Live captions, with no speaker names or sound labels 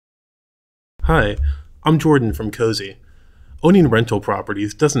Hi, I'm Jordan from Cozy. Owning rental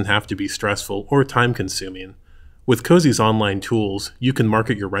properties doesn't have to be stressful or time-consuming. With Cozy's online tools, you can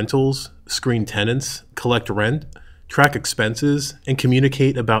market your rentals, screen tenants, collect rent, track expenses, and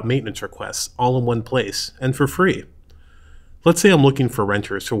communicate about maintenance requests all in one place, and for free. Let's say I'm looking for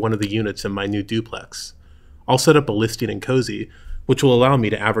renters for one of the units in my new duplex. I'll set up a listing in Cozy, which will allow me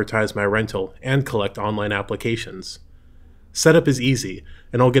to advertise my rental and collect online applications. Setup is easy,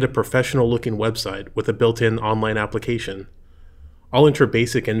 and I'll get a professional-looking website with a built-in online application. I'll enter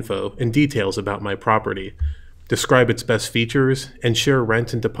basic info and details about my property, describe its best features, and share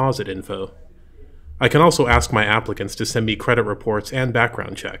rent and deposit info. I can also ask my applicants to send me credit reports and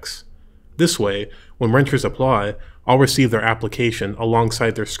background checks. This way, when renters apply, I'll receive their application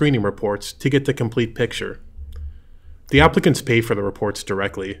alongside their screening reports to get the complete picture. The applicants pay for the reports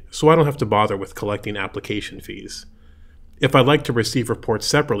directly, so I don't have to bother with collecting application fees. If I'd like to receive reports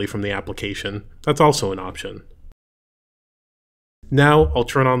separately from the application, that's also an option. Now I'll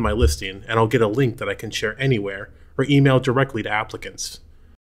turn on my listing and I'll get a link that I can share anywhere or email directly to applicants.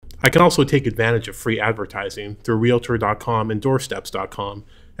 I can also take advantage of free advertising through Realtor.com and Doorsteps.com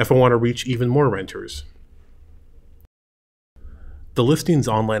if I want to reach even more renters. The listing's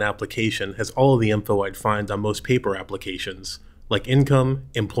online application has all of the info I'd find on most paper applications, like income,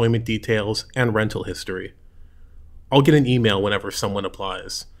 employment details, and rental history. I'll get an email whenever someone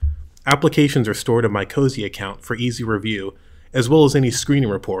applies. Applications are stored in my Cozy account for easy review, as well as any screening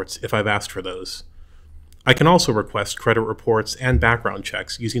reports if I've asked for those. I can also request credit reports and background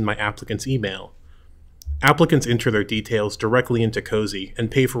checks using my applicant's email. Applicants enter their details directly into Cozy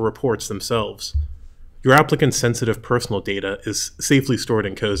and pay for reports themselves. Your applicant's sensitive personal data is safely stored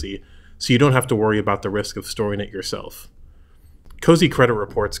in Cozy, so you don't have to worry about the risk of storing it yourself. Cozy credit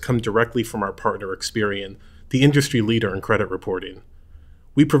reports come directly from our partner Experian, the industry leader in credit reporting.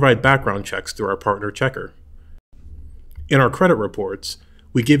 We provide background checks through our partner Checker. In our credit reports,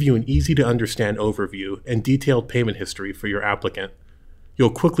 we give you an easy-to-understand overview and detailed payment history for your applicant. You'll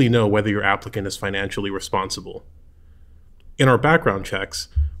quickly know whether your applicant is financially responsible. In our background checks,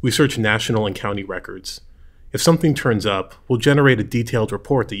 we search national and county records. If something turns up, we'll generate a detailed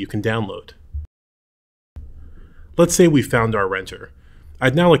report that you can download. Let's say we found our renter.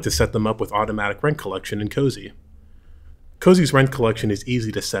 I'd now like to set them up with automatic rent collection in Cozy. Cozy's rent collection is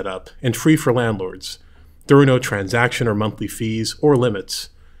easy to set up and free for landlords. There are no transaction or monthly fees or limits.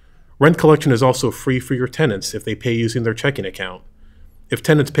 Rent collection is also free for your tenants if they pay using their checking account. If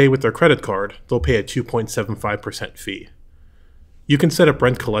tenants pay with their credit card, they'll pay a 2.75% fee. You can set up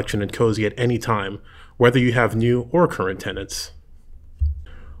rent collection in Cozy at any time, whether you have new or current tenants.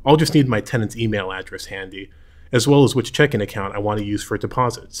 I'll just need my tenant's email address handy, as well as which checking account I want to use for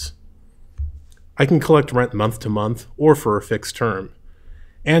deposits. I can collect rent month to month or for a fixed term.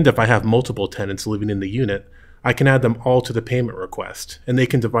 And if I have multiple tenants living in the unit, I can add them all to the payment request, and they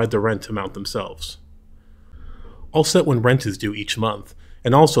can divide the rent amount themselves. I'll set when rent is due each month,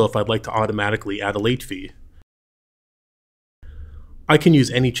 and also if I'd like to automatically add a late fee. I can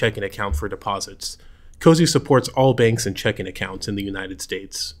use any checking account for deposits. Cozy supports all banks and checking accounts in the United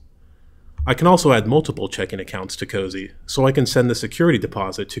States. I can also add multiple checking accounts to Cozy, so I can send the security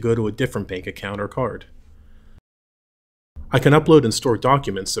deposit to go to a different bank account or card. I can upload and store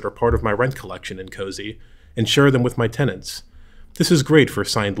documents that are part of my rent collection in Cozy and share them with my tenants. This is great for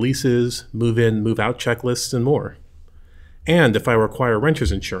signed leases, move-in, move-out checklists, and more. And if I require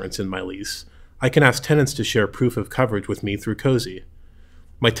renter's insurance in my lease, I can ask tenants to share proof of coverage with me through Cozy.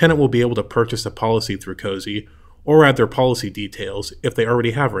 My tenant will be able to purchase a policy through Cozy or add their policy details if they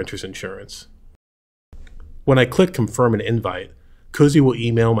already have renter's insurance. When I click Confirm an Invite, Cozy will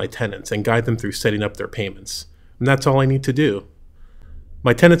email my tenants and guide them through setting up their payments, and that's all I need to do.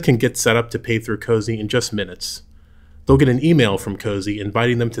 My tenants can get set up to pay through Cozy in just minutes. They'll get an email from Cozy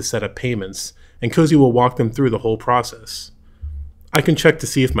inviting them to set up payments, and Cozy will walk them through the whole process. I can check to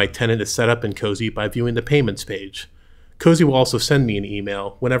see if my tenant is set up in Cozy by viewing the payments page. Cozy will also send me an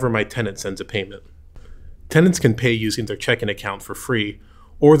email whenever my tenant sends a payment. Tenants can pay using their checking account for free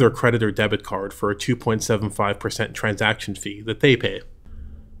or their credit or debit card for a 2.75% transaction fee that they pay.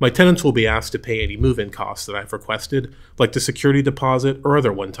 My tenants will be asked to pay any move-in costs that I've requested, like the security deposit or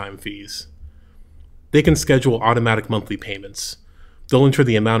other one-time fees. They can schedule automatic monthly payments. They'll enter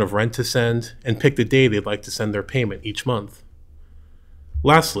the amount of rent to send and pick the day they'd like to send their payment each month.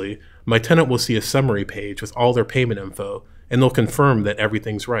 Lastly, my tenant will see a summary page with all their payment info, and they'll confirm that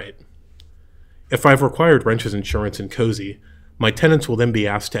everything's right. If I've required renter's insurance in Cozy, my tenants will then be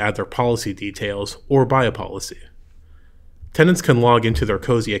asked to add their policy details or buy a policy. Tenants can log into their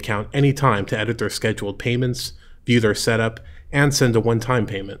Cozy account anytime to edit their scheduled payments, view their setup, and send a one-time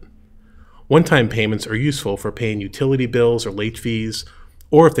payment. One-time payments are useful for paying utility bills or late fees,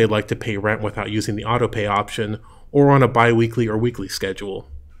 or if they'd like to pay rent without using the autopay option, or on a bi-weekly or weekly schedule.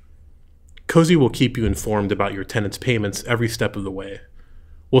 Cozy will keep you informed about your tenant's payments every step of the way.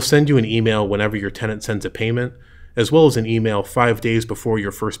 We'll send you an email whenever your tenant sends a payment, as well as an email 5 days before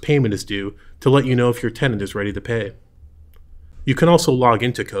your first payment is due to let you know if your tenant is ready to pay. You can also log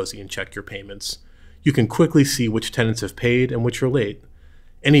into Cozy and check your payments. You can quickly see which tenants have paid and which are late.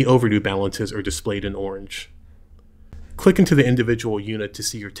 Any overdue balances are displayed in orange. Click into the individual unit to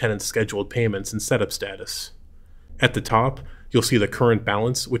see your tenant's scheduled payments and setup status. At the top, you'll see the current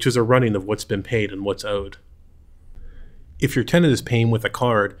balance, which is a running of what's been paid and what's owed. If your tenant is paying with a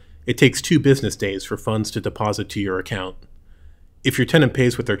card, it takes 2 business days for funds to deposit to your account. If your tenant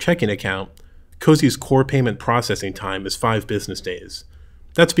pays with their checking account, Cozy's core payment processing time is 5 business days.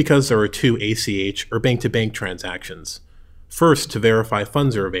 That's because there are 2 ACH or bank-to-bank transactions. First, to verify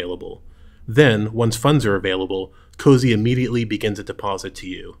funds are available. Then, once funds are available, Cozy immediately begins a deposit to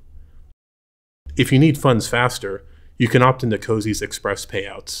you. If you need funds faster, you can opt into Cozy's Express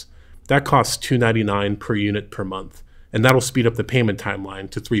Payouts. That costs $2.99 per unit per month, and that'll speed up the payment timeline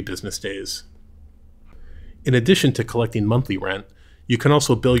to 3 business days. In addition to collecting monthly rent, you can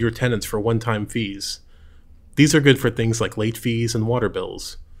also bill your tenants for one-time fees. These are good for things like late fees and water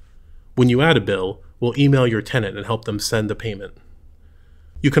bills. When you add a bill, we'll email your tenant and help them send the payment.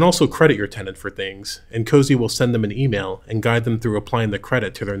 You can also credit your tenant for things, and Cozy will send them an email and guide them through applying the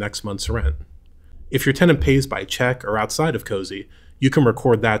credit to their next month's rent. If your tenant pays by check or outside of Cozy, you can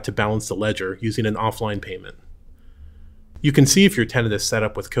record that to balance the ledger using an offline payment. You can see if your tenant is set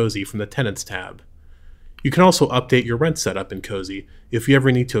up with Cozy from the Tenants tab. You can also update your rent setup in Cozy if you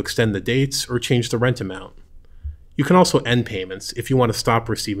ever need to extend the dates or change the rent amount. You can also end payments if you want to stop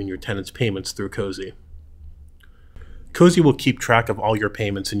receiving your tenant's payments through Cozy. Cozy will keep track of all your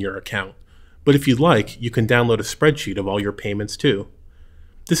payments in your account, but if you'd like, you can download a spreadsheet of all your payments too.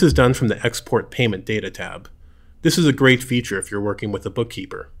 This is done from the Export Payment Data tab. This is a great feature if you're working with a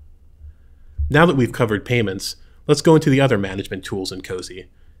bookkeeper. Now that we've covered payments, let's go into the other management tools in Cozy: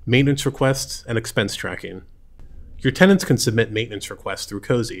 maintenance requests and expense tracking. Your tenants can submit maintenance requests through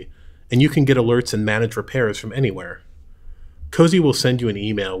Cozy, and you can get alerts and manage repairs from anywhere. Cozy will send you an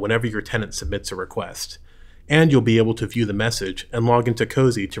email whenever your tenant submits a request, and you'll be able to view the message and log into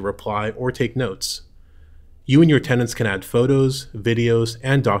Cozy to reply or take notes. You and your tenants can add photos, videos,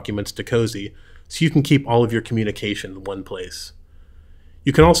 and documents to Cozy so you can keep all of your communication in one place.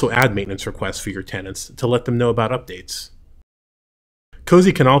 You can also add maintenance requests for your tenants to let them know about updates.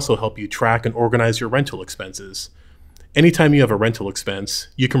 Cozy can also help you track and organize your rental expenses. Anytime you have a rental expense,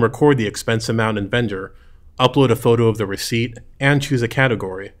 you can record the expense amount and vendor, upload a photo of the receipt, and choose a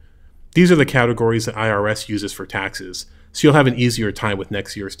category. These are the categories that IRS uses for taxes, so you'll have an easier time with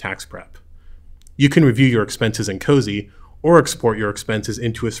next year's tax prep. You can review your expenses in Cozy or export your expenses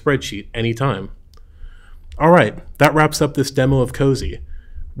into a spreadsheet anytime. Alright, that wraps up this demo of Cozy.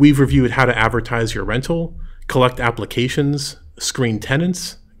 We've reviewed how to advertise your rental, collect applications, screen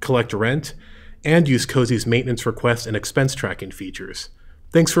tenants, collect rent, and use Cozy's maintenance request and expense tracking features.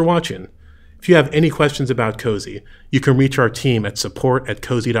 Thanks for watching. If you have any questions about Cozy, you can reach our team at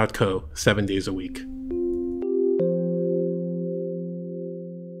support@cozy.co 7 days a week.